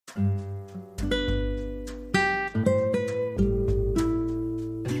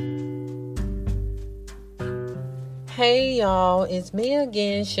Hey y'all, it's me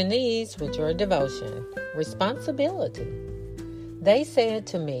again, Shanice, with your devotion, Responsibility. They said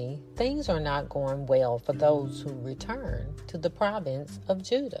to me, things are not going well for those who return to the province of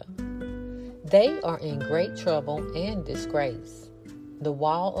Judah. They are in great trouble and disgrace. The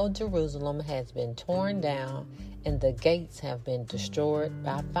wall of Jerusalem has been torn down and the gates have been destroyed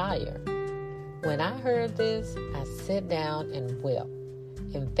by fire. When I heard this, I sat down and wept.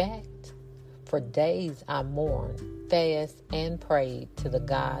 In fact, for days I mourned, fasted, and prayed to the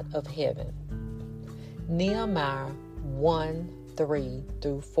God of heaven. Nehemiah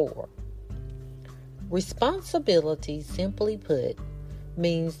 1:3-4. Responsibility, simply put,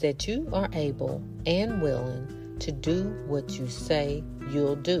 means that you are able and willing to do what you say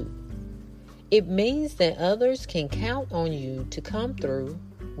you'll do. It means that others can count on you to come through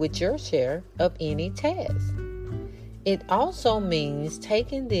with your share of any task. It also means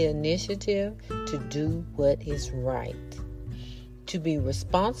taking the initiative to do what is right. To be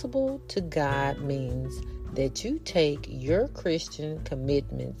responsible to God means that you take your Christian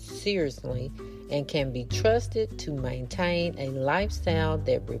commitments seriously and can be trusted to maintain a lifestyle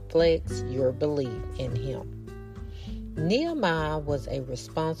that reflects your belief in Him. Nehemiah was a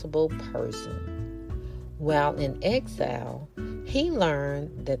responsible person. While in exile, he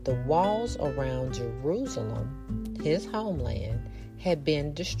learned that the walls around Jerusalem, his homeland, had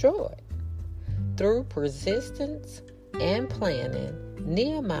been destroyed. Through persistence and planning,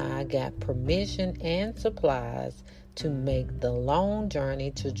 Nehemiah got permission and supplies to make the long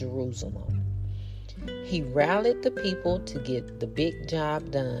journey to Jerusalem. He rallied the people to get the big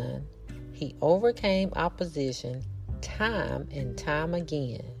job done. He overcame opposition time and time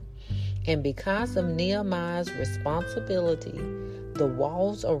again. And because of Nehemiah's responsibility, the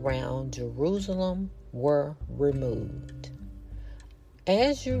walls around Jerusalem were removed.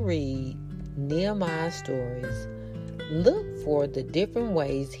 As you read Nehemiah's stories, look for the different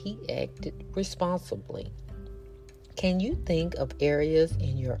ways he acted responsibly. Can you think of areas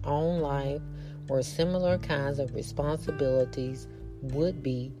in your own life where similar kinds of responsibilities would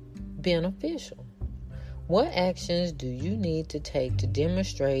be beneficial? What actions do you need to take to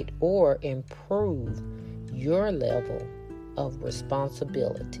demonstrate or improve your level of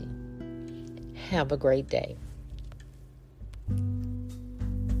responsibility? Have a great day.